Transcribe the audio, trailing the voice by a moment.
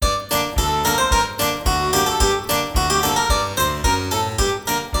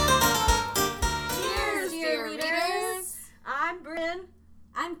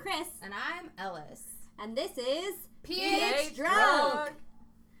Alice. And this is PH Drunk!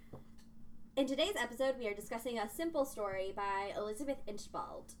 In today's episode, we are discussing A Simple Story by Elizabeth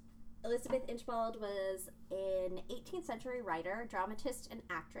Inchbald. Elizabeth Inchbald was an 18th century writer, dramatist, and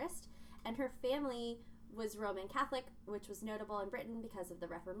actress, and her family was Roman Catholic, which was notable in Britain because of the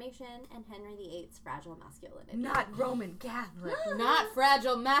Reformation and Henry VIII's fragile masculinity. Not Roman Catholic. Not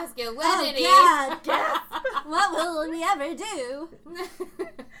fragile masculinity. Oh, God! Gasp. What will we ever do?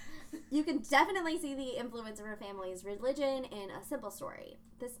 You can definitely see the influence of her family's religion in A Simple Story.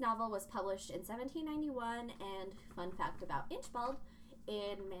 This novel was published in 1791, and fun fact about Inchbald,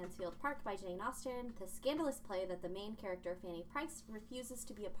 in Mansfield Park by Jane Austen, the scandalous play that the main character, Fanny Price, refuses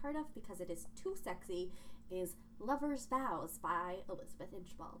to be a part of because it is too sexy, is Lover's Vows by Elizabeth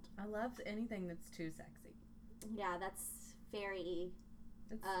Inchbald. I love anything that's too sexy. Yeah, that's very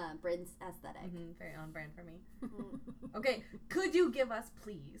Britain's aesthetic. Very on brand for me. Okay, could you give us,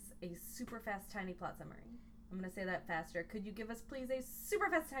 please, a super fast, tiny plot summary? I'm going to say that faster. Could you give us, please, a super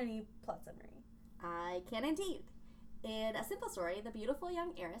fast, tiny plot summary? I can indeed. In A Simple Story, the beautiful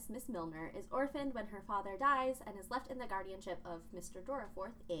young heiress, Miss Milner, is orphaned when her father dies and is left in the guardianship of Mr.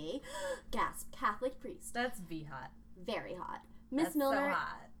 Dorriforth, a gasp Catholic priest. That's V-hot. Very hot. That's Milner.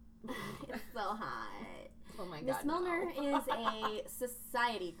 so hot. It's so hot. Oh my God. Miss Milner no. is a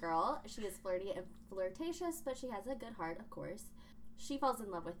society girl. She is flirty and flirtatious, but she has a good heart, of course. She falls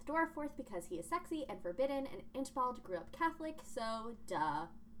in love with Dorriforth because he is sexy and forbidden, and Inchbald grew up Catholic, so duh.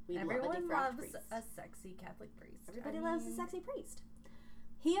 Everyone loves priest. a sexy Catholic priest. Everybody loves a sexy priest.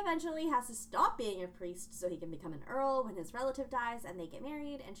 He eventually has to stop being a priest so he can become an earl when his relative dies and they get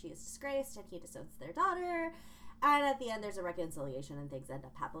married and she is disgraced and he disowns their daughter. And at the end there's a reconciliation and things end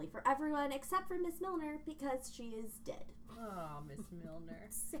up happily for everyone except for Miss Milner because she is dead. Oh, Miss Milner.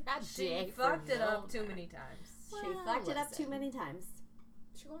 Sad She day fucked for it up too Milner. many times. She Well, fucked it up too listen. many times.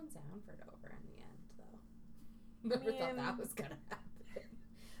 She won Sanford over in the end, though. Never thought that was gonna happen.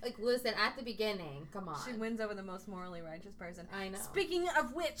 Like, listen, at the beginning, come on. She wins over the most morally righteous person. I know. Speaking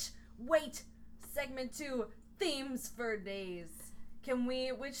of which, wait, segment 2, themes for days. Can we,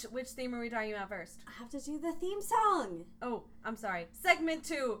 which theme are we talking about first? I have to do the theme song. Oh, I'm sorry. Segment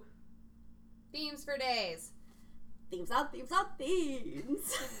 2. Themes for days. Themes on themes on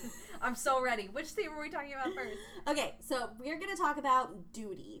themes. I'm so ready. Which theme are we talking about first? Okay, so we're going to talk about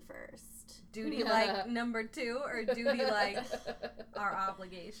duty first. Duty like number 2 or duty like our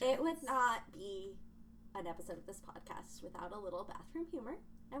obligation? It would not be an episode of this podcast without a little bathroom humor.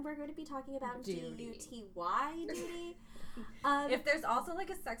 And we're going to be talking about Duty. D-U-T-Y duty. If there's also like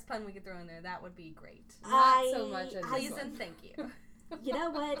a sex pun we could throw in there, that would be great. Not so much in Please this and one. thank you. You know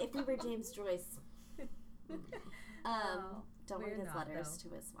what? If we were James Joyce, Oh, don't we're read his not, letters though.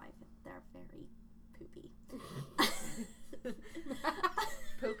 to his wife. They're very poopy.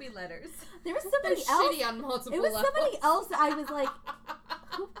 Poopy letters. There was They're somebody else. shitty on multiple It was levels. somebody else. I was like,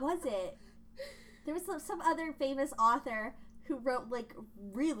 who was it? There was some other famous author who wrote like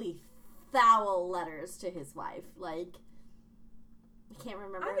really foul letters to his wife. Like, I can't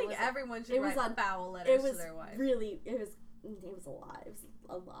remember. I think It was- everyone should it was write on- foul it letters was to their wife. really. It was a lot. It was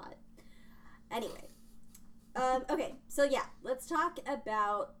a lot. Anyway, okay. So yeah, let's talk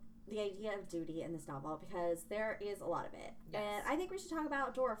about the idea of duty in this novel because there is a lot of it, Yes. and I think we should talk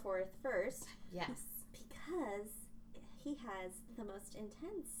about Dorriforth first. Yes. Because he has the most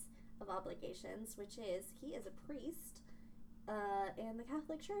intense of obligations, which is he is a priest in the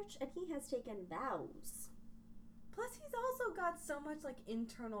Catholic Church, and he has taken vows. Plus, he's also got so much, like,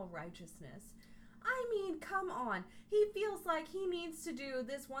 internal righteousness. I mean, come on. He feels like he needs to do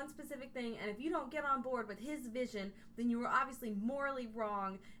this one specific thing, and if you don't get on board with his vision, then you were obviously morally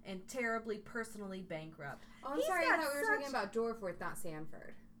wrong and terribly personally bankrupt. Oh, I'm He's sorry. I got thought we were such- talking about Dorriforth, not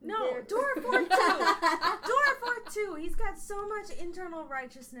Sanford. No, They're- Dorriforth too. Dorriforth too. He's got so much internal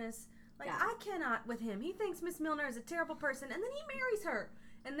righteousness. Like, Yeah. I cannot with him. He thinks Miss Milner is a terrible person, and then he marries her.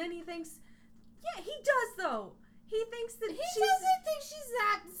 And then he thinks, yeah, he does though. He thinks that He she's... doesn't think she's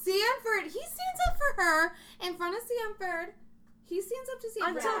that Sanford. He stands up for her in front of Sanford. He stands up to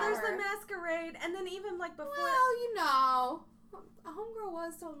Sanford. Until for there's her. the masquerade, and then even like before... Well, you know, a homegirl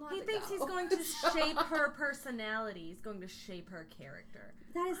was told not he to thinks go. he's going to shape her personality. He's going to shape her character.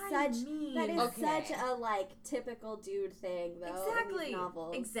 That is I such mean- that is Okay. such a like typical dude thing though. In Exactly. these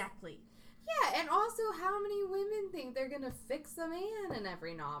novels. Exactly. Yeah, and also, how many women think they're gonna fix a man in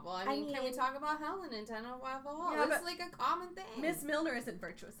every novel? I mean, can we mean- talk about Helen in Ten of Waverhall? Yeah, It's but like a common thing. Miss Milner isn't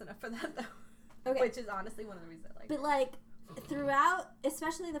virtuous enough for that, though. Okay. Which is honestly one of the reasons I like But like Throughout,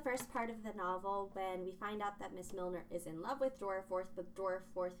 especially the first part of the novel, when we find out that Miss Milner is in love with Doraforth, but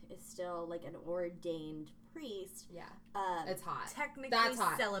Doraforth is still like an ordained priest. Yeah. It's hot. Technically That's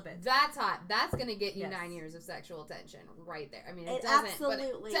hot. celibate. That's hot. That's going to get you Yes. 9 years of sexual tension right there. I mean, it It doesn't,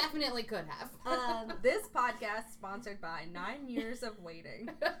 absolutely- but it definitely could have. This podcast sponsored by 9 Years of Waiting.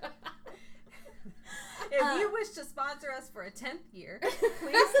 If you wish to sponsor us for a 10th year,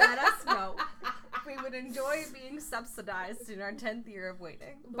 please let us know. We would enjoy being subsidized in our 10th year of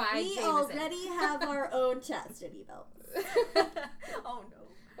waiting. By We Jameson. already have our own chastity belts. Oh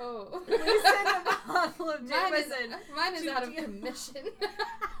no. Oh. Please send a bottle of Jameson. Mine is to out of deal- commission.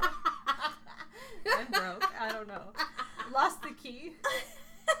 I'm broke. I don't know. Lost the key.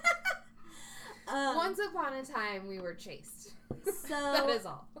 Once upon a time, we were chaste. So That is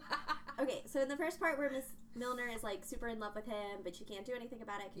all. okay, so in the first part where Miss Milner is like super in love with him, but she can't do anything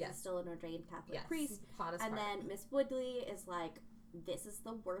about it because Yes. he's still an ordained Catholic Yes. priest. Hottest And part. then Miss Woodley is like, this is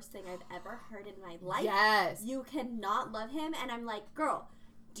the worst thing I've ever heard in my life. Yes. You cannot love him. And I'm like, girl,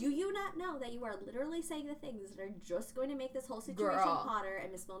 do you not know that you are literally saying the things that are just going to make this whole situation Girl. hotter,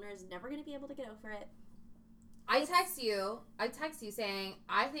 and Miss Milner is never going to be able to get over it? I text you saying,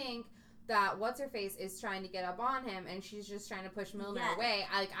 I think that what's-her-face is trying to get up on him, and she's just trying to push Milner Yes. away.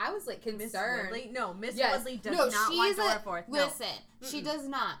 I was, like, Miss concerned. Woodley? No, Miss Yes. Woodley does No, not she's want a- Doraforth. No. Listen, she does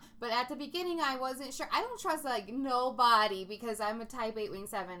not. But at the beginning, I wasn't sure. I don't trust, like, nobody because I'm a type 8 wing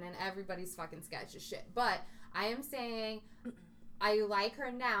 7 and everybody's fucking sketch as shit. But I am saying I like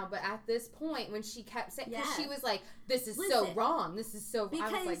her now, but at this point when she kept saying, because she Yes. was like, this is so Listen, wrong. This is so,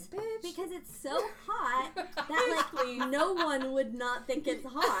 I was like, bitch. Because it's so hot that like no one would not think it's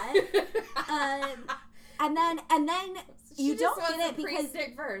hot. And then She you just don't wants get a it because priest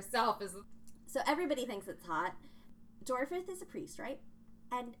stick for herself. so everybody thinks it's hot. Dorfith is a priest, right?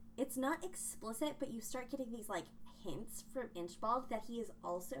 And it's not explicit, but you start getting these like hints from Inchbald that he is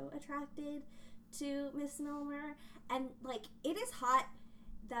also attracted to Miss Milner, and like it is hot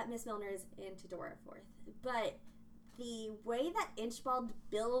that Miss Milner is into Doraforth, but the way that Inchbald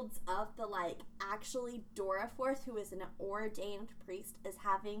builds up the like actually Doraforth, who is an ordained priest, is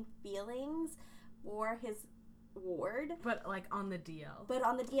having feelings for his ward, But like on the DL. but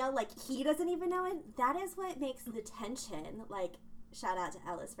on the DL, like he doesn't even know it. That is what makes the tension, like shout out to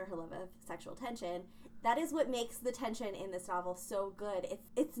Ellis for her love of sexual tension. That is what makes the tension in this novel so good.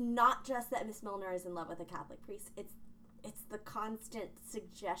 It's not just that Miss Milner is in love with a Catholic priest. It's the constant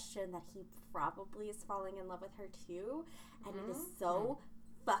suggestion that he probably is falling in love with her too, and it is so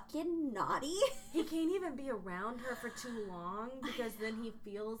fucking naughty. He can't even be around her for too long because then he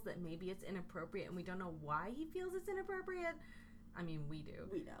feels that maybe it's inappropriate, and we don't know why he feels it's inappropriate. I mean, we do,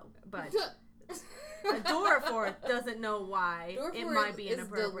 We know. but Doraforth doesn't know why it might be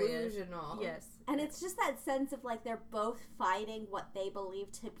inappropriate. Delusional. Yes, And it's just that sense of like they're both fighting what they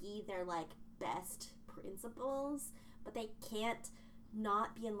believe to be their like best principles, but they can't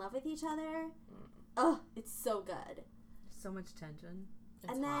not be in love with each other. Oh, it's so good. so much tension.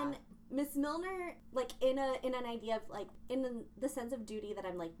 It's and then hot. Miss Milner, like in an idea of like in the sense of duty that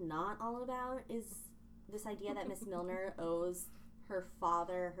I'm like not all about, is this idea that Miss Milner owes her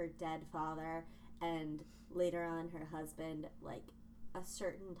father, her dead father, and later on her husband, like a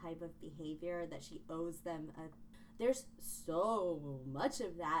certain type of behavior that she owes them. There's so much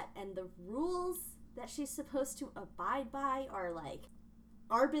of that, and the rules that she's supposed to abide by are like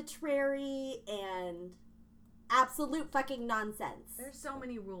arbitrary and absolute fucking nonsense. There's so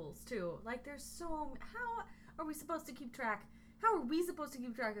many rules too. Like there's so how are we supposed to keep track? How are we supposed to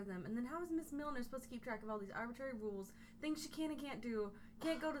keep track of them? And then how is Miss Milner supposed to keep track of all these arbitrary rules? Things she can and can't do.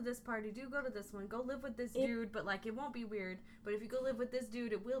 Can't go to this party. Do go to this one. Go live with this dude, but like it won't be weird. But if you go live with this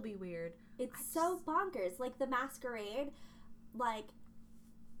dude, it will be weird. It's so bonkers. Like the masquerade, like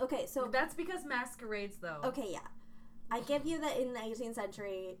okay, so That's because masquerades though. okay, yeah. I give you that in the 18th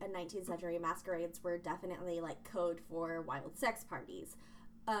century and 19th century, masquerades were definitely like code for wild sex parties.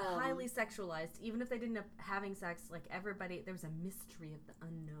 Highly sexualized. Even if they didn't end up having sex, like everybody, there was a mystery of the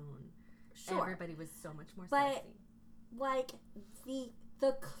unknown. Sure. Everybody was so much more But- sexy. Like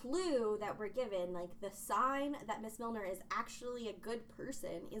the clue that we're given, like the sign that Miss Milner is actually a good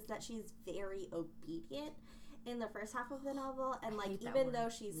person, is that she's very obedient in the first half of the novel, and like hate that even word. though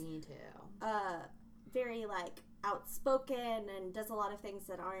she's Me too. very like outspoken and does a lot of things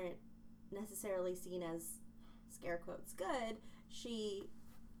that aren't necessarily seen as scare quotes good, she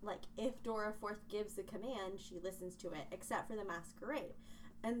like if Doraforth gives the command, she listens to it, except for the masquerade.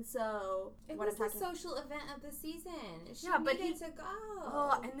 And so, It what was I'm the talking social event of the season. She Yeah, but needed to go.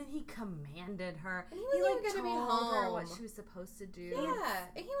 Oh, and then he commanded her. And he wasn't even gonna be told her what home. she was supposed to do. Yeah,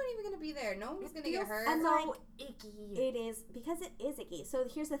 and he wasn't even gonna be there. No one was gonna get hurt. And, so like, icky. It is, because it is icky. So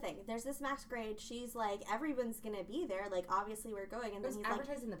here's the thing. There's this masquerade. She's like, everyone's gonna be there. Like, obviously we're going. And It was then he's like,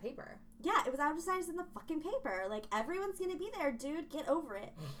 advertised in the paper. yeah, it was advertised in the fucking paper. Like, everyone's gonna be there, dude. Get over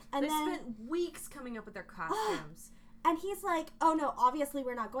it. And They then, spent weeks coming up with their costumes. and he's like, oh no, obviously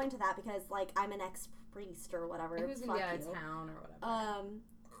we're not going to that because, like, I'm an ex-priest or whatever. He was gonna Fuck be out of you. town or whatever.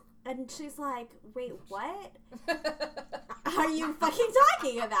 And she's like, wait, what are you fucking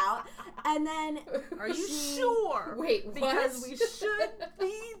talking about? And then Are you she- sure? Wait, what? Because we should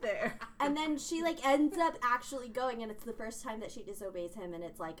be there. And then she, like, ends up actually going, and it's the first time that she disobeys him, and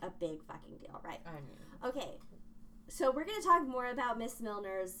it's, like, a big fucking deal, right? I mean, Okay, so we're gonna talk more about Miss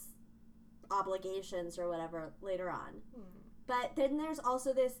Milner's obligations or whatever later on. But then there's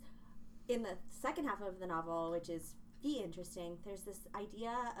also this, in the second half of the novel, which is interesting, there's this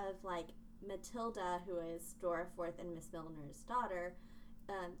idea of, like, Matilda, who is Doriforth and Miss Milner's daughter,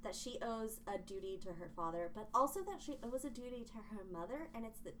 that she owes a duty to her father, but also that she owes a duty to her mother, and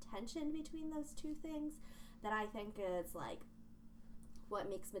it's the tension between those two things that I think is, like, what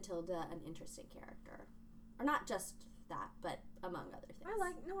makes Matilda an interesting character. Or not just that, but among other things.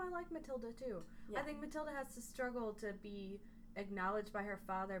 I like Matilda too. Yeah. I think Matilda has to struggle to be acknowledged by her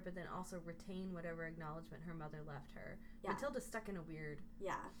father, but then also retain whatever acknowledgement her mother left her. Yeah. Matilda's stuck in a weird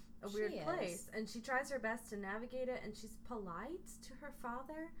She place, is. and she tries her best to navigate it, and she's polite to her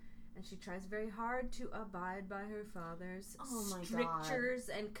father, and she tries very hard to abide by her father's Oh my God. strictures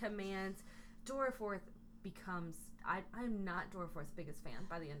and commands. Doriforth becomes I'm not Doriforth's biggest fan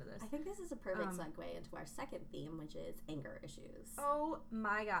by the end of this. I think this is a perfect segue into our second theme, which is anger issues. Oh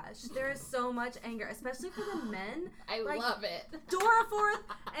my gosh, there is so much anger, especially for the men. I Like, love it. Doriforth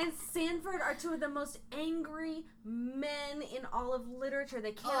and Sanford are two of the most angry men in all of literature.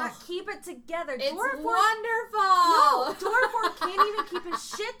 They cannot keep it together. It's No, wonderful. Doriforth can't even keep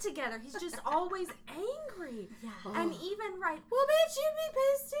his shit together. He's just always angry. Yeah. And even Well, bitch, you'd be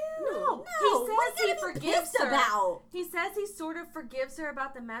pissed too. No, what he are says you he gonna be forgives pissed her. about? He says he sort of forgives her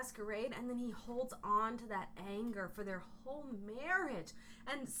about the masquerade, and then he holds on to that anger for their whole marriage.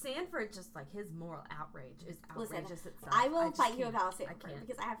 And Sanford, just like his moral outrage is outrageous itself. I will just fight you can't. about I Sanford can't.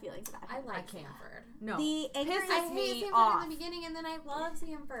 because I have feelings about him. I like can't. Sanford. No, The anger Pisses I is... hate me Sanford off. in the beginning, and then I love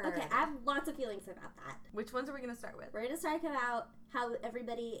Sanford. Okay, I have lots of feelings about that. Which ones are we gonna start with? We're going to talk about how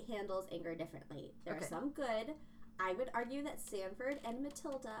everybody handles anger differently. There Okay. are some good. I would argue that Sanford and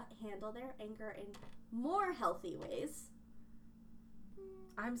Matilda handle their anger in more healthy ways.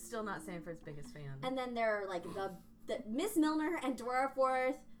 I'm still not Sanford's biggest fan. And then there are, like, the Miss Milner and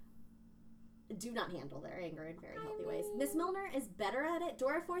Doriforth do not handle their anger in very healthy ways. Miss Milner is better at it.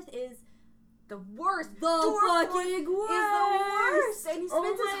 Doriforth is the worst. the Doriforth fucking is the worst. And he Oh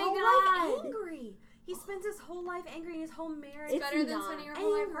spends his my whole God. life angry. He spends his whole life angry, and his whole marriage. It's better than not spending your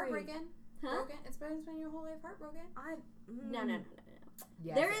whole life angry. heartbroken. Huh? Broken. It's better than spending your whole life heartbroken. No.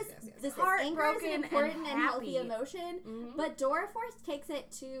 Yes, There is this anger is Heartbroken an and important and healthy happy. emotion, Mhm. but Doriforth takes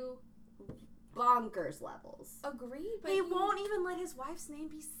it to bonkers levels. Agreed, but He won't even let his wife's name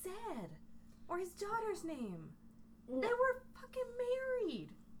be said. Or his daughter's name. No. They were fucking married.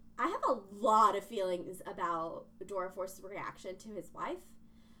 I have a lot of feelings about Doriforth's reaction to his wife.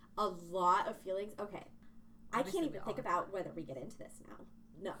 A lot of feelings. Okay. I Obviously can't we even all think have. about whether we get into this now.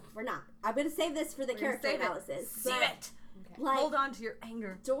 No, we're not. I'm going to save this for the We're gonna character save it. analysis. Save but, it. Okay. Like, Hold on to your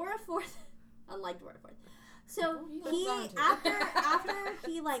anger. Doriforth, unlike Doriforth. So He he holds on to it. after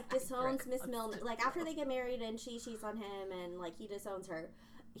he like disowns Frick, Miss let's Milner, just like go. after they get married and she cheats on him and like he disowns her,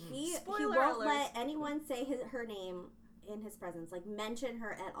 he Spoiler won't alert. let anyone say her name in his presence, like mention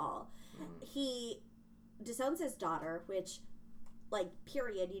her at all. He disowns his daughter, which like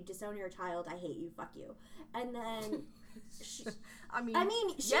period, you disown your child, I hate you, fuck you. And then she, I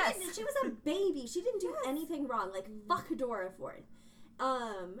mean, she yes. she was a baby. She didn't do anything wrong. Like fuck Doriforth.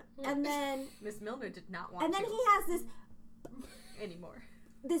 And then Miss Milner did not want and then to he has anymore.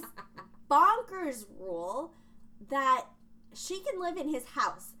 this bonkers rule that she can live in his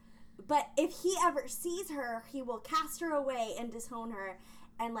house, but if he ever sees her, he will cast her away and disown her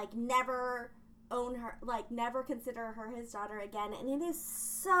and like never own her, like never consider her his daughter again. And it is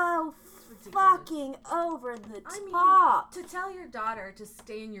so ridiculous. fucking over the I mean, top. to tell your daughter to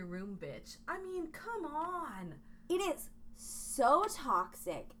stay in your room, bitch. I mean, come on. It is so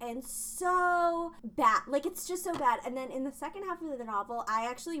toxic and so bad. Like, it's just so bad. And then in the second half of the novel, I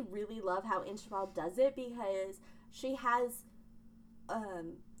actually really love how Inchbald does it because she has,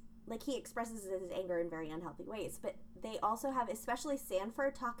 like, he expresses his anger in very unhealthy ways. But they also have, especially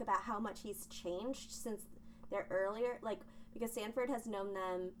Sanford, talk about how much he's changed since their earlier, like, because Sanford has known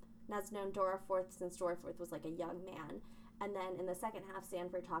Doraforth since Doraforth was, like, a young man. And then in the second half,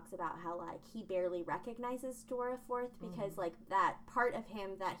 Sanford talks about how, like, he barely recognizes Doraforth because, like, that part of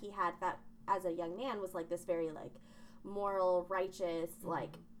him that he had that as a young man was, like, this very, like, moral, righteous,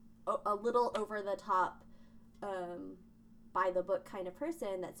 like, a little over the top, by the book kind of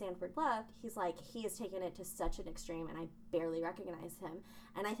person that Sanford loved. He's like, he has taken it to such an extreme and I barely recognize him.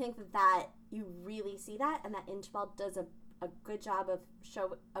 And I think that you really see that, and that Inchbald does a good job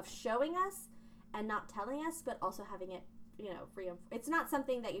of showing us and not telling us, but also having it, it's not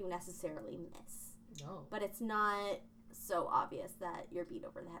something that you necessarily miss. No. But it's not so obvious that you're beat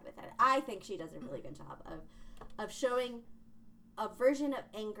over the head with it. I think she does a really good job of showing a version of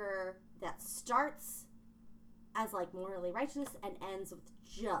anger that starts as, like, morally righteous and ends with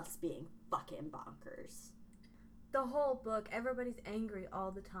just being fucking bonkers. The whole book, everybody's angry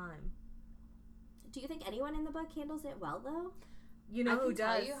all the time. Do you think anyone in the book handles it well, though? You know who does?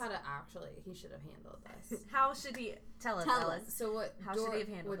 I can tell you how to he should have handled this. How should he tell us? So how should he have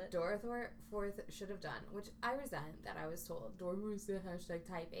handled it? Doraforth should have done, which I resent that I was told, Doraforth the hashtag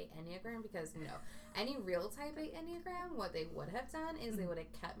type 8 Enneagram, because no. Any real type 8 Enneagram, what they would have done is they would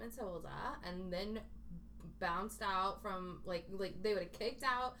have kept Matilda and then bounced out from, like they would have kicked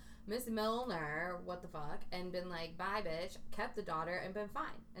out Miss Milner, what the fuck, and been like, bye bitch, kept the daughter and been fine,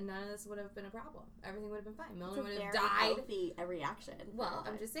 and none of this would have been a problem. Everything would have been fine. Milner would have died. Healthy reaction. Well,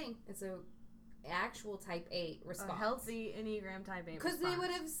 I'm just saying, it's a actual type 8 response. A healthy Enneagram type 8 because they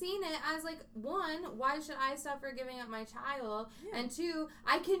would have seen it as, like, 1, why should I suffer giving up my child? Yeah. And 2,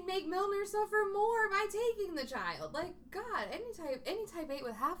 I can make Milner suffer more by taking the child. Like, God, any type 8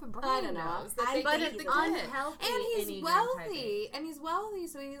 with half a brain I don't know. knows that they get the unhealthy kid. And he's Enneagram wealthy. And he's wealthy,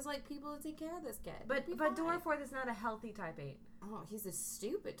 so he's, like, people to take care of this kid. But Doraforth is not a healthy type 8. Oh, he's a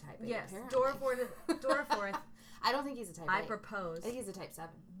stupid type 8, yes, apparently. Doraforth. I don't think he's a type 8. I propose. I think he's a type 7.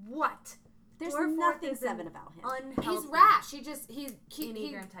 What? There's nothing 7 about him. Unhealthy. He's rash. He's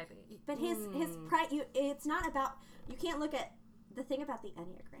Enneagram type 8. But his pride. It's not about. You can't look at the thing about the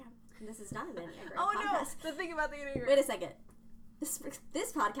Enneagram. This is not an Enneagram. Oh podcast. no! The thing about the Enneagram. Wait a second.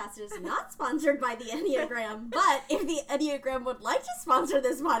 This podcast is not sponsored by the Enneagram, but if the Enneagram would like to sponsor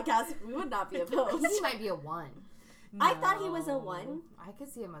this podcast, we would not be opposed. He might be a 1. No. I thought he was a 1. I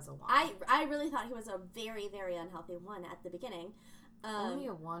could see him as a 1. I really thought he was a very, very unhealthy 1 at the beginning. Only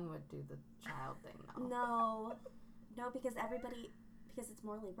a 1 would do the child thing, though. No, because it's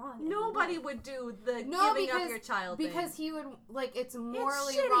morally wrong. Nobody would do the giving up your child thing. Because he would, like, it's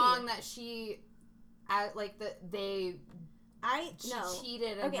morally wrong that she, they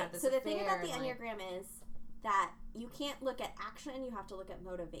cheated and had this so the affair, thing about the Enneagram is that you can't look at action, you have to look at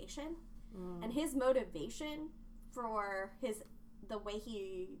motivation. And his motivation for the way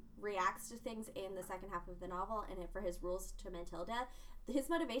he reacts to things in the second half of the novel and for his rules to Matilda, his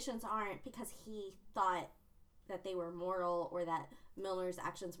motivations aren't because he thought that they were moral or that Milner's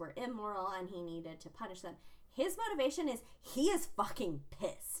actions were immoral and he needed to punish them. His motivation is he is fucking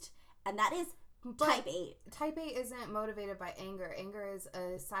pissed. And that is type 8. Type 8 isn't motivated by anger. Anger is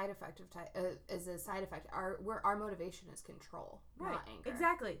a side effect of our motivation is control, right? Not anger.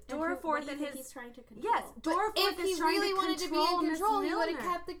 Exactly. Doraforth and he's trying to control. Yes, Doraforth if he really wanted to be in control, he would have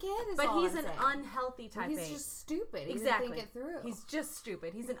kept the kid. But he's an unhealthy type 8. He's just stupid. He exactly. didn't think it through. He's just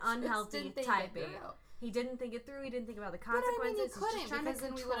stupid. He's an unhealthy type 8. He didn't think it through. He didn't think about the consequences. But I mean, he couldn't, because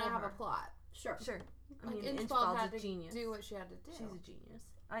then we wouldn't have a plot. Sure. I mean, Inchbald had to genius. do what she had to do. She's a genius.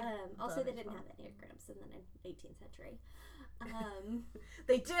 Also, they didn't have Enneagrams in the 18th century.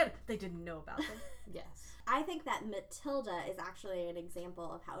 They did. They didn't know about them. Yes. I think that Matilda is actually an example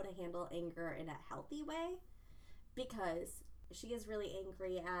of how to handle anger in a healthy way, because she is really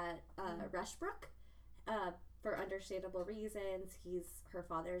angry at Rushbrook for understandable reasons. He's her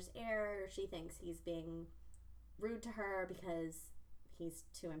father's heir. She thinks he's being rude to her because he's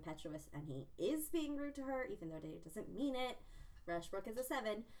too impetuous, and he is being rude to her, even though he doesn't mean it. Rushbrook is a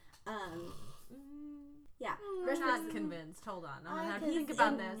 7. Yeah. I'm not convinced. Hold on. I'm gonna have to think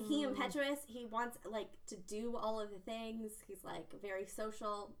about this. He impetuous. He wants, like, to do all of the things. He's, like, very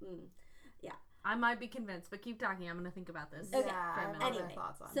social. Yeah. I might be convinced, but keep talking. I'm gonna think about this. Okay. Yeah, anyway,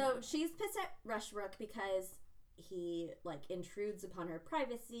 so she's pissed at Rushbrook because he, like, intrudes upon her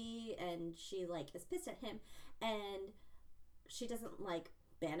privacy, and she, like, is pissed at him, and she doesn't, like,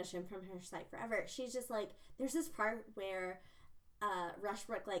 banish him from her sight forever. She's just, like, there's this part where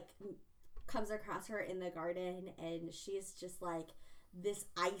Rushbrook, like, comes across her in the garden, and she's just, like, this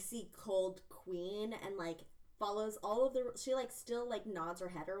icy cold queen, and, like, follows all of the, she, like, still, like, nods her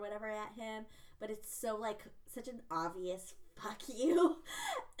head or whatever at him, but it's so like such an obvious fuck you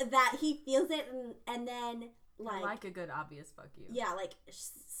that he feels it, and then I like a good obvious fuck you. Yeah, like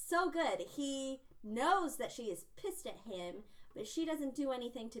so good. He knows that she is pissed at him, but she doesn't do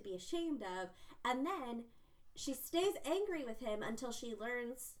anything to be ashamed of, and then she stays angry with him until she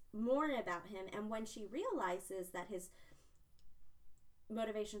learns more about him, and when she realizes that his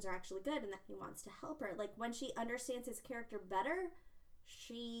motivations are actually good and that he wants to help her, like when she understands his character better,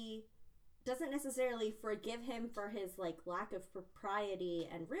 she doesn't necessarily forgive him for his like lack of propriety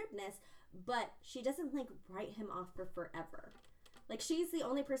and rudeness, but she doesn't like write him off for forever. Like she's the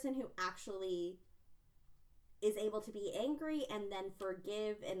only person who actually is able to be angry and then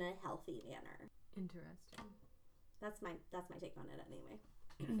forgive in a healthy manner. Interesting. That's my take on it anyway.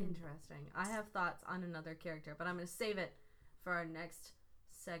 Interesting. I have thoughts on another character, but I'm going to save it for our next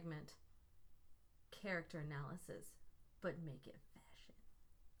segment. Character analysis, but make it fashion.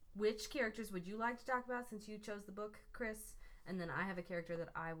 Which characters would you like to talk about since you chose the book, Chris? And then I have a character that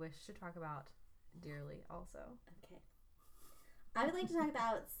I wish to talk about dearly also. Okay. I would like to talk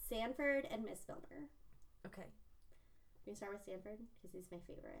about Sanford and Miss Milner. Okay. We start with Sanford because he's my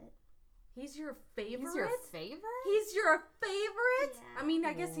favorite. He's your favorite? He's your favorite? He's your favorite? Yeah. I mean,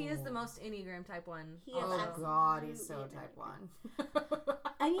 I guess he is the most Enneagram type 1. He is Oh God, he's so type 1.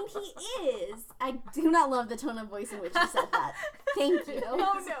 I mean, he is. I do not love the tone of voice in which you said that. Thank you.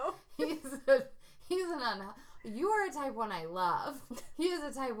 Oh no. He's you are a type 1 I love. He is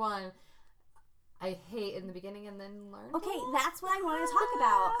a type 1 I hate in the beginning and then learn. Okay, that's what I want to talk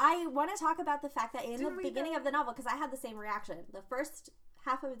about. I want to talk about the fact that in the beginning of the novel, because I had the same reaction. The first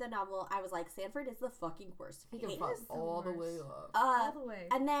half of the novel, I was like, Sanford is the fucking worst. He can fuck all the way up. All the way.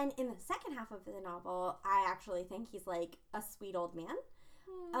 And then in the second half of the novel, I actually think he's like a sweet old man.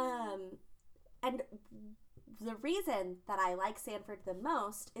 And the reason that I like Sanford the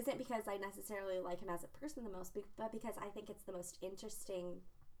most isn't because I necessarily like him as a person the most, but because I think it's the most interesting.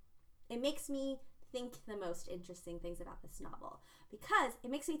 It makes me think the most interesting things about this novel, because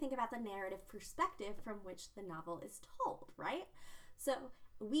it makes me think about the narrative perspective from which the novel is told, right? So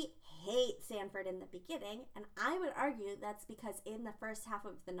we hate Sanford in the beginning, and I would argue that's because in the first half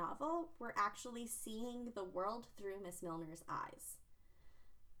of the novel, we're actually seeing the world through Miss Milner's eyes.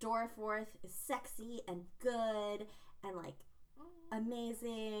 Dorforth is sexy and good and like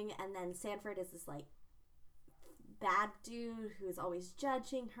amazing, and then Sanford is this like bad dude who's always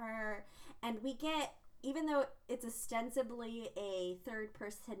judging her, and we get, even though it's ostensibly a third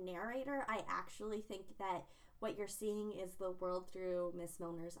person narrator, I actually think that what you're seeing is the world through Miss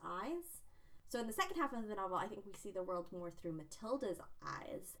Milner's eyes. So in the second half of the novel, I think we see the world more through Matilda's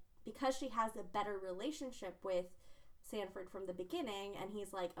eyes, because she has a better relationship with Sanford from the beginning, and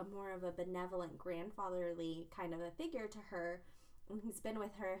he's like a more of a benevolent grandfatherly kind of a figure to her, and he's been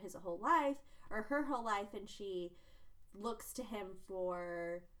with her his whole life, or her whole life, and she looks to him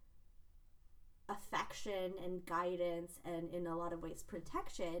for affection and guidance and in a lot of ways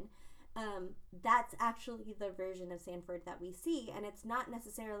protection. That's actually the version of Sanford that we see, and it's not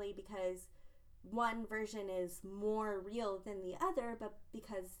necessarily because one version is more real than the other, but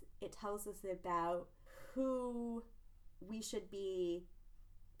because it tells us about who we should be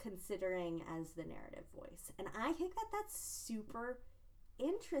considering as the narrative voice. And I think that that's super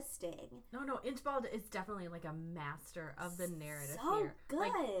interesting. No, Inchbald is definitely like a master of the narrative so here. Good.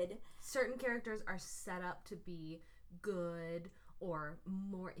 Like, certain characters are set up to be good or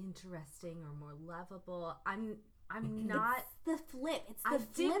more interesting or more lovable. I'm not. It's the flip. It's the I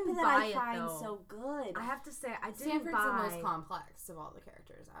flip didn't that buy I it, find though. so good. I have to say, I didn't Sanford's buy. the most complex of all the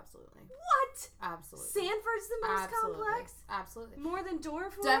characters, absolutely. What? Absolutely. Sanford's the most complex? Absolutely. More than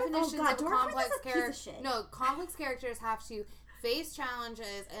Dorforth? Definitions God, of a Dorforth complex is a piece character. of shit. No, complex characters have to face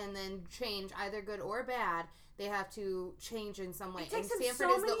challenges and then change, either good or bad. They have to change in some way. It takes And them Sanford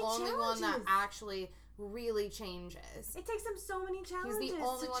so is the many only one that challenges. actually really changes. It takes him so many challenges. He's the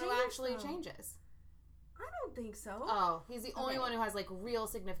only to one who change actually them. changes. I don't think so. Oh, he's the only Okay. one who has like real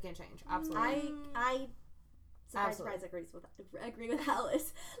significant change. Absolutely. I surprise, Absolutely. agree with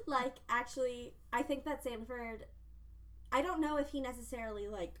Alice. Like, actually, I think that Sanford, I don't know if he necessarily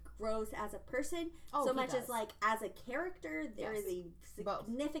like grows as a person Oh, so he much does. as like as a character. There Yes. is a Both.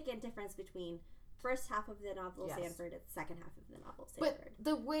 significant difference between first half of the novel Yes. Sanford and second half of the novel But Sanford.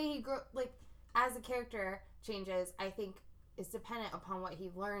 the way he grow, like as a character changes, I think is dependent upon what he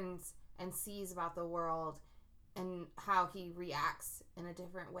learns and sees about the world and how he reacts in a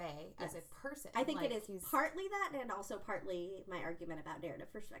different way as a person. I think like, it is partly that, and also partly my argument about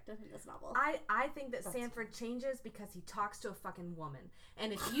narrative perspective in this novel. I think that That's Sanford changes because he talks to a fucking woman.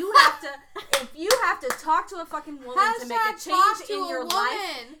 And if you have to talk to a fucking woman to make a change in your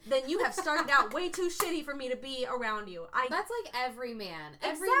life, then you have started out way too shitty for me to be around you. That's like every man.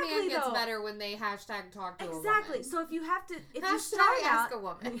 Every Exactly, man gets though. better when they hashtag talk to a woman. Exactly. So if you have to, if Hashtag you start ask out, a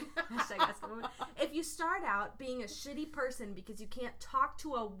woman. hashtag ask a woman. If you start out being a shitty person because you can't talk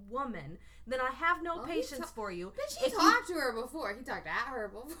to a woman, then I have no Well, patience for you. But she If you- talked to her before. He talked at her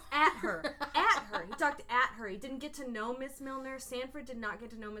before. At her. At her. He talked at her. He didn't get to know Miss Milner. Sanford did not get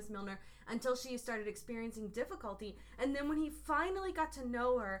to know Miss Milner until she started experiencing difficulty. And then when he finally got to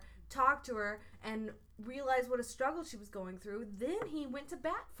know her, talk to her, and realize what a struggle she was going through, then he went to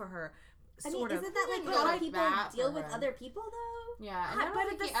bat for her. I mean, Sort of. isn't that like He how didn't go to people bat deal for with her. other people, though? Yeah, and I But don't at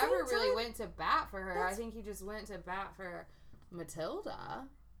think the he ever same really time- went to bat for her. I That's- think he just went to bat for Matilda.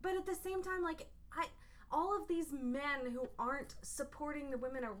 But at the same time, like, all of these men who aren't supporting the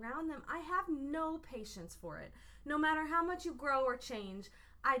women around them, I have no patience for it. No matter how much you grow or change,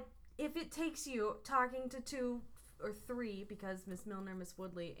 if it takes you talking to 2 or 3, because Miss Milner, Miss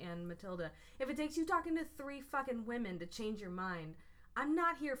Woodley, and Matilda, if it takes you talking to 3 fucking women to change your mind, I'm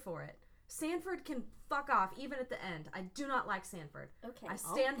not here for it. Sanford can fuck off even at the end. I do not like Sanford. Okay. I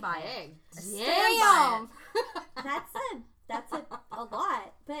stand by it. Okay. Stand Damn. That's a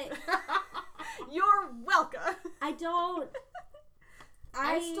lot, but You're welcome. I don't.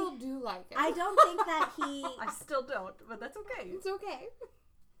 I still do like it. I don't think that he. I still don't, but that's okay. It's okay.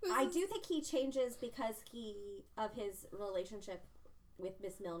 I do think he changes because of his relationship with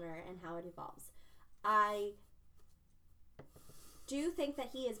Miss Milner and how it evolves. I do think that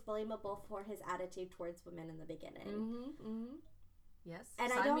he is blamable for his attitude towards women in the beginning. Mm-hmm. Mm-hmm. Yes,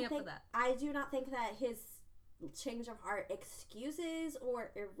 And sign I don't me up think for that. I do not think that his change of heart excuses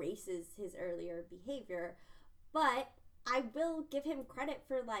or erases his earlier behavior, but I will give him credit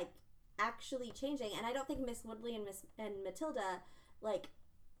for like actually changing. And I don't think Miss Woodley and Matilda, like,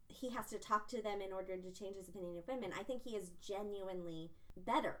 he has to talk to them in order to change his opinion of women. I think he is genuinely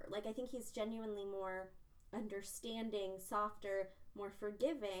better. Like, I think he's genuinely more understanding, softer, more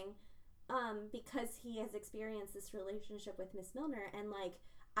forgiving, because he has experienced this relationship with Miss Milner. And, like,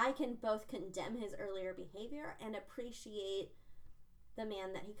 I can both condemn his earlier behavior and appreciate the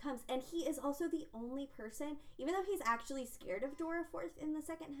man that he comes. And he is also the only person, even though he's actually scared of Doraforth in the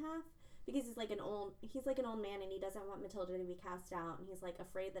second half, because he's like an old man and he doesn't want Matilda to be cast out, and he's like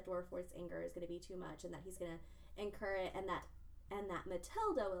afraid that Doraforth's anger is going to be too much and that he's going to incur it, and that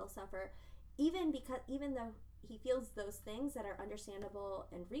Matilda will suffer. Even though he feels those things that are understandable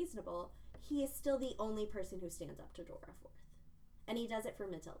and reasonable, he is still the only person who stands up to Doraforth. And he does it for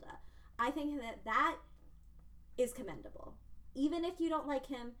Matilda. I think that is commendable. Even if you don't like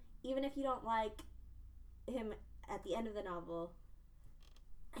him, even if you don't like him at the end of the novel,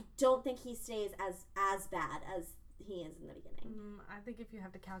 I don't think he stays as bad as he is in the beginning. I think if you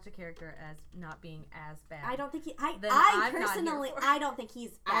have to couch a character as not being as bad, I don't think he. Then I I'm not personally, here for I don't think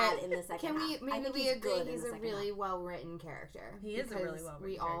he's bad in the second Can we half. I maybe think we he's agree good in he's the a second really half. well written character? He is a really Because well-written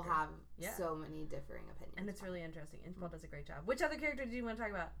we all character. have Yeah. so many differing opinions. and it's really interesting. And Paul does a great job. Which other character did you want to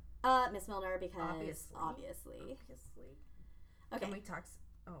talk about? Miss Milner, because Obviously. obviously. Okay. Okay, Can we talk?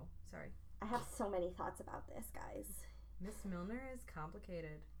 Oh, sorry. I have so many thoughts about this, guys. Miss Milner is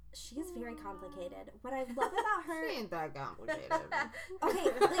complicated. She is very complicated. What I love about her. She ain't that complicated. Okay,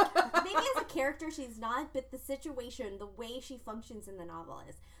 like, maybe as a character she's not, but the situation, the way she functions in the novel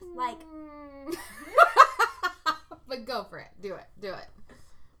is like. But go for it. Do it.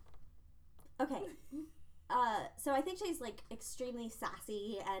 Okay. So I think she's like extremely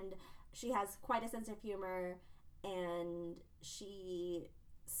sassy, and she has quite a sense of humor, and she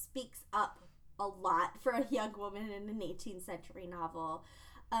speaks up a lot for a young woman in an 18th century novel.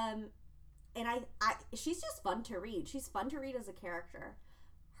 And I she's just fun to read. She's fun to read as a character.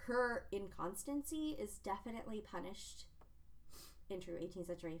 Her inconstancy is definitely punished in true 18th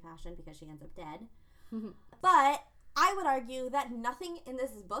century fashion because she ends up dead. But I would argue that nothing in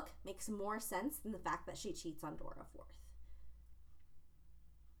this book makes more sense than the fact that she cheats on Doraforth.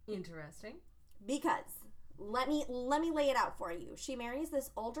 Interesting. Because let me lay it out for you. She marries this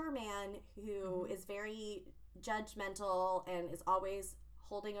older man who is very judgmental and is always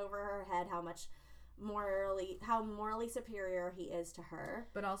holding over her head how morally superior he is to her.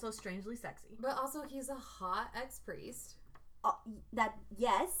 But also strangely sexy. But also, he's a hot ex-priest. That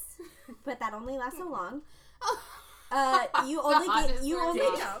yes, but that only lasts so long. You only get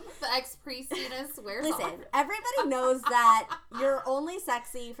the ex-priestess wears Listen, off. everybody knows that you're only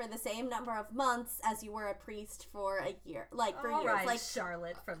sexy for the same number of months as you were a priest for a year, like for All years. right, Like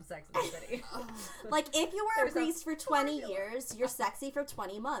Charlotte from Sex and the City. Like, if you were a There's a priest for 20 formula. years, you're sexy for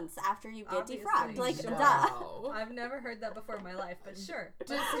 20 months after you get Obviously, defrocked. Like, sure. duh. Wow. I've never heard that before in my life, but sure.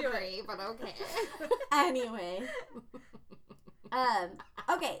 Let's do it. Disagree, but okay. Anyway.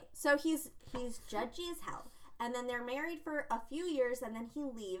 Okay, so he's judgy as hell. And then they're married for a few years, and then he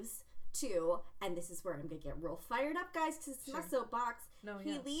leaves too. And this is where I'm gonna get real fired up, guys, because it's my Sure. soapbox. No,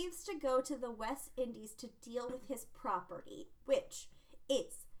 He yeah. leaves to go to the West Indies to deal with his property, which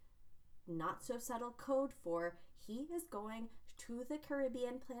is not so subtle code for he is going to the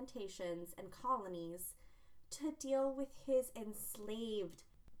Caribbean plantations and colonies to deal with his enslaved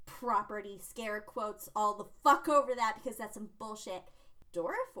property. Scare quotes all the fuck over that because that's some bullshit.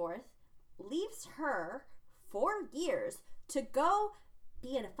 Dora Forth leaves her for years to go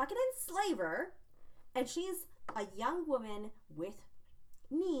be a fucking enslaver, and she's a young woman with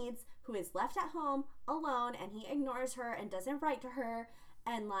needs who is left at home alone, and he ignores her and doesn't write to her,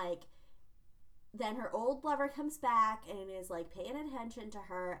 and like then her old lover comes back and is like paying attention to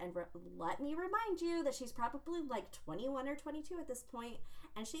her, and let me remind you that she's probably like 21 or 22 at this point,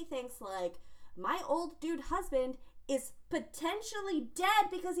 and she thinks like my old dude husband is potentially dead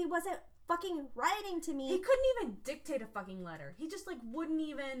because he wasn't fucking writing to me. He couldn't even dictate a fucking letter. He just like wouldn't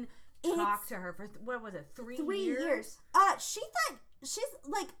even talk to her for what was it, 3 years? She thought she's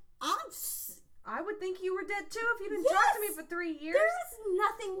like I would think you were dead too if you didn't Yes! talk to me for 3 years. There's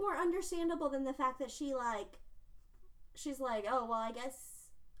nothing more understandable than the fact that she's like, oh well, I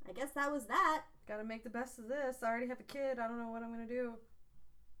guess that was that. Gotta make the best of this. I already have a kid. I don't know what I'm gonna do.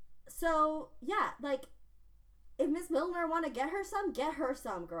 So yeah, like if Miss Milner want to get her some,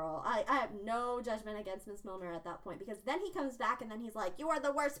 girl. I have no judgment against Miss Milner at that point, because then he comes back and then he's like, you are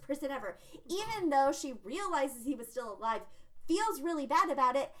the worst person ever, even though she realizes he was still alive, feels really bad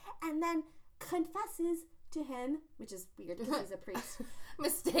about it, and then confesses to him, which is weird because he's a priest.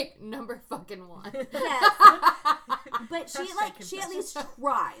 Mistake number fucking 1. Yes. But she Hashtag at least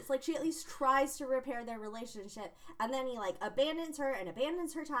tries. Like, she at least tries to repair their relationship. And then he, like, abandons her and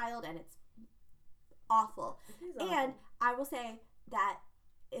abandons her child, and it's awful. And I will say that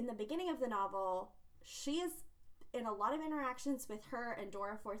in the beginning of the novel, she is, in a lot of interactions with her and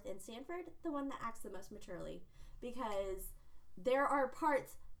Dora Forth in Stanford, the one that acts the most maturely. Because there are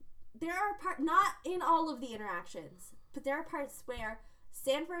parts, not in all of the interactions, but there are parts where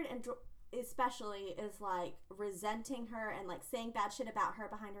Stanford and especially is like resenting her and like saying bad shit about her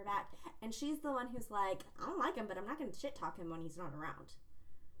behind her back, and she's the one who's like, I don't like him, but I'm not gonna shit talk him when he's not around.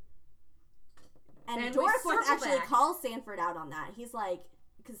 And Dora Forth actually calls Sanford out on that. He's like,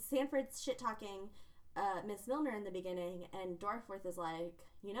 because Sanford's shit talking Miss Milner in the beginning, and Dora Forth is like,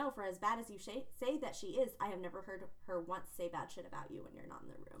 you know, for as bad as you say that she is, I have never heard her once say bad shit about you when you're not in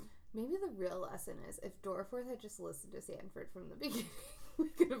the room. Maybe the real lesson is if Dorforth had just listened to Sanford from the beginning, we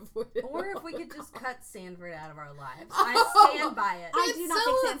could avoid it. Or if we could just cut Sanford out of our lives. I stand by it. I do not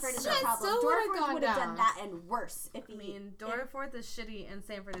think Sanford is a shit problem. still Dora would've Forth gone would have down. done that and worse if he. I mean, Dora Forth is shitty and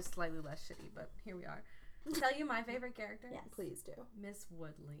Sanford is slightly less shitty, but here we are. Tell you my favorite character? Yes. Please do. Miss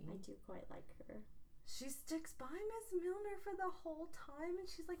Woodley. I do quite like her. She sticks by Miss Milner for the whole time, and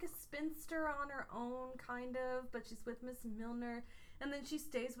she's like a spinster on her own, kind of, but she's with Miss Milner, and then she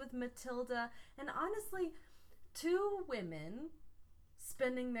stays with Matilda, and honestly, 2 women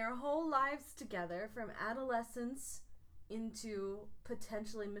spending their whole lives together from adolescence into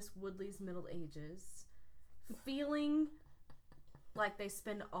potentially Miss Woodley's middle ages, feeling like they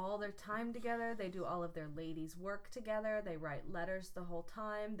spend all their time together, they do all of their ladies' work together, they write letters the whole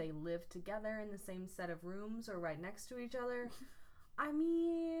time, they live together in the same set of rooms or right next to each other. I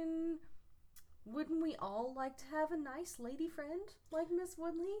mean, wouldn't we all like to have a nice lady friend like Miss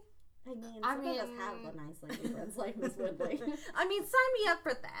Woodley? I mean, some of us have a nice lady friends like Miss Woodley. I mean, sign me up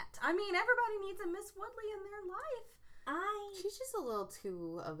for that. I mean, everybody needs a Miss Woodley in their life. She's just a little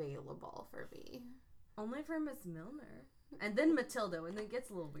too available for me. Only for Miss Milner. And then Matilda, and then it gets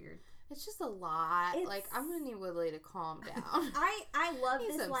a little weird. It's just a lot. Like, I'm gonna need Woodley to calm down. I love Need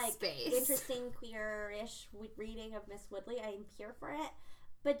this, some like, space. interesting queer-ish reading of Miss Woodley. I am here for it.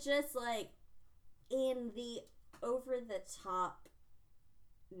 But just, like, in the over-the-topness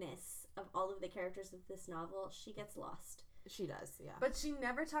of all of the characters of this novel, she gets lost. She does, yeah. But she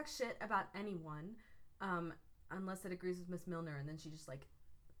never talks shit about anyone, unless it agrees with Miss Milner, and then she just, like,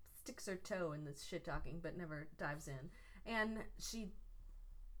 sticks her toe in this shit-talking, but never dives in. And she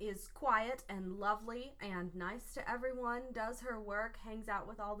is quiet and lovely and nice to everyone, does her work, hangs out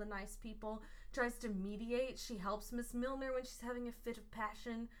with all the nice people, tries to mediate. She helps Miss Milner when she's having a fit of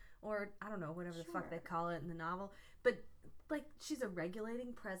passion, or I don't know, whatever the fuck they call it in the novel. But, like, she's a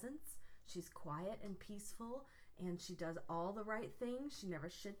regulating presence. She's quiet and peaceful, and she does all the right things. She never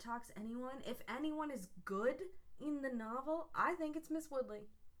shit talks anyone. If anyone is good in the novel, I think it's Miss Woodley.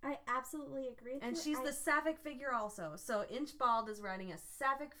 I absolutely agree with you. And she's the sapphic figure also. So Inchbald is writing a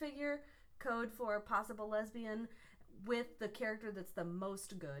sapphic figure, code for possible lesbian, with the character that's the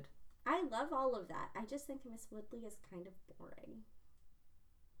most good. I love all of that. I just think Miss Woodley is kind of boring.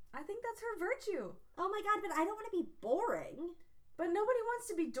 I think that's her virtue. Oh my god, but I don't want to be boring. But nobody wants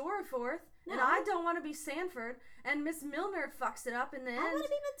to be Doraforth, No. and I don't want to be Sanford, and Miss Milner fucks it up in the end. I want to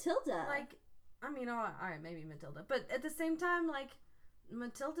be Matilda. Like, I mean, all right, maybe Matilda. But at the same time, like,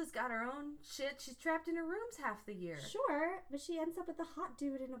 Matilda's got her own shit. She's trapped in her rooms half the year. Sure, but she ends up with a hot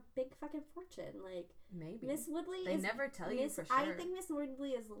dude and a big fucking fortune. Like, Maybe. Miss Woodley They is... never tell you for sure. I think Miss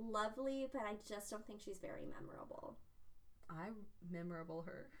Woodley is lovely, but I just don't think she's very memorable. I memorable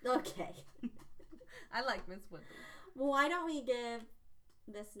her. Okay. I like Miss Woodley. Well, why don't we give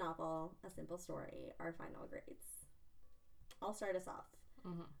this novel, A Simple Story, our final grades? I'll start us off.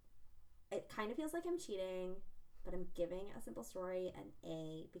 Mm-hmm. It kind of feels like I'm cheating, but I'm giving A Simple Story an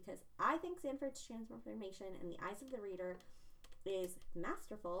A because I think Sanford's transformation in the eyes of the reader is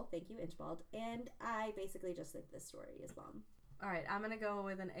masterful. Thank you, Inchbald. And I basically just think this story is bomb. All right, I'm going to go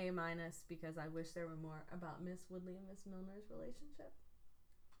with an A- because I wish there were more about Miss Woodley and Miss Milner's relationship.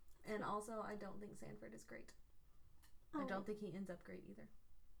 And also, I don't think Sanford is great. I don't think he ends up great either.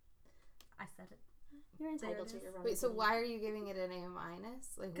 I said it. You're entitled to your own Wait, so opinion. why are you giving it an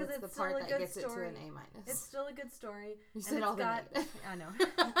A-? Like, 'Cause what's the it's still part a that good gets story. it to an A-? It's still a good story. You and said it's all the got, negative. I know.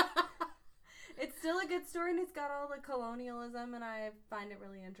 It's still a good story, and it's got all the colonialism, and I find it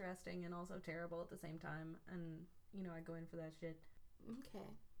really interesting and also terrible at the same time. And, you know, I go in for that shit. Okay.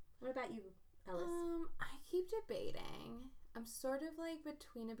 What about you, Ellis? I keep debating. I'm sort of like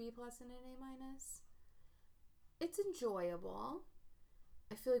between a B+ and an A-. It's enjoyable.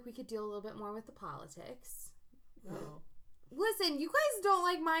 I feel like we could deal a little bit more with the politics. Oh. Listen, you guys don't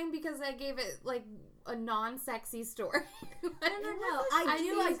like mine because I gave it like a non-sexy story. No. I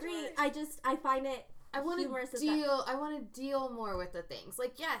do agree. I find it I want humorous to as that. deal. I want to deal more with the things.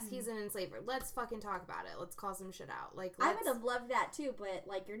 Like, yes, he's an enslaver. Let's fucking talk about it. Let's call some shit out. Like, I would have loved that too, but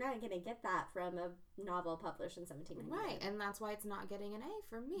like you're not gonna get that from a novel published in 1791. right, and that's why it's not getting an A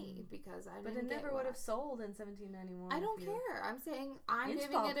for me because I. But didn't it never get would what have sold in 1791. I don't care. I'm saying I'm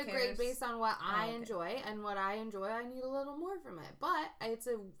giving Inchbald it a grade cares. based on what I okay. enjoy, and what I enjoy, I need a little more from it. But it's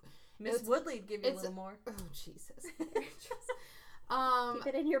a Miss Woodley'd give you a little more. oh Jesus. Keep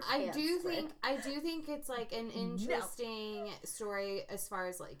it in your pants. I do think it's like an interesting story as far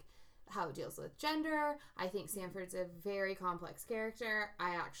as like how it deals with gender. I think Sanford's a very complex character.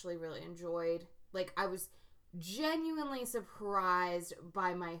 I actually really enjoyed, like, I was genuinely surprised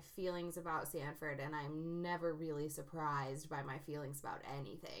by my feelings about Sanford, and I'm never really surprised by my feelings about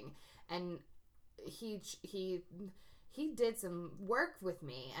anything. And he did some work with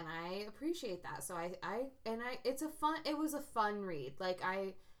me, and I appreciate that. So it was a fun read. Like,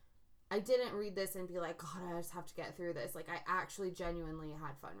 I didn't read this and be like, God, I just have to get through this. Like, I actually genuinely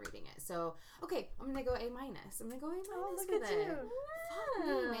had fun reading it. So, okay, I'm gonna go A-. I'm gonna go A- Oh, look with at it. you. Fuck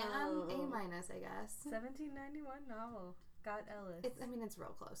me, man. A-, I guess. 1791 novel. Got Ellis. It's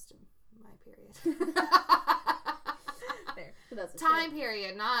real close to my period. There. That's Time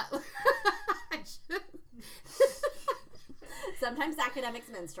period, not. Sometimes academics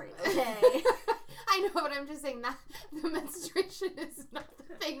menstruate. Okay. I know, but I'm just saying that the menstruation is not the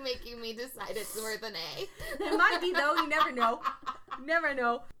thing making me decide it's worth an A. It might be, though. You never know. Never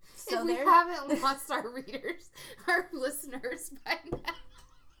know. So if we haven't lost our readers, our listeners by now.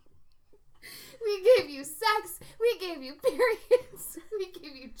 We gave you sex. We gave you periods. We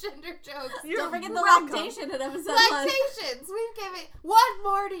gave you gender jokes. Don't forget the welcome. lactation in episode 1. Lactations. We've given. What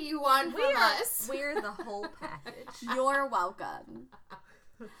more do you want from us? We're the whole package. You're welcome.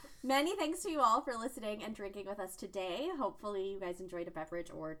 Many thanks to you all for listening and drinking with us today. Hopefully you guys enjoyed a beverage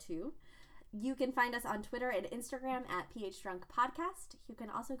or two. You can find us on Twitter and Instagram at PHDrunkPodcast. You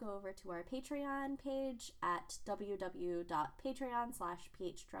can also go over to our Patreon page at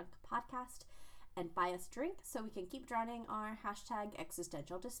www.patreon.com/PHDrunkPodcast and buy us a drink so we can keep drowning our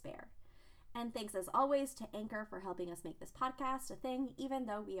 #existentialdespair. And thanks as always to Anchor for helping us make this podcast a thing, even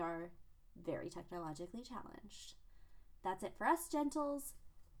though we are very technologically challenged. That's it for us, gentles.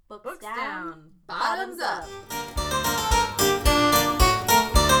 Books down. Bottoms up. up.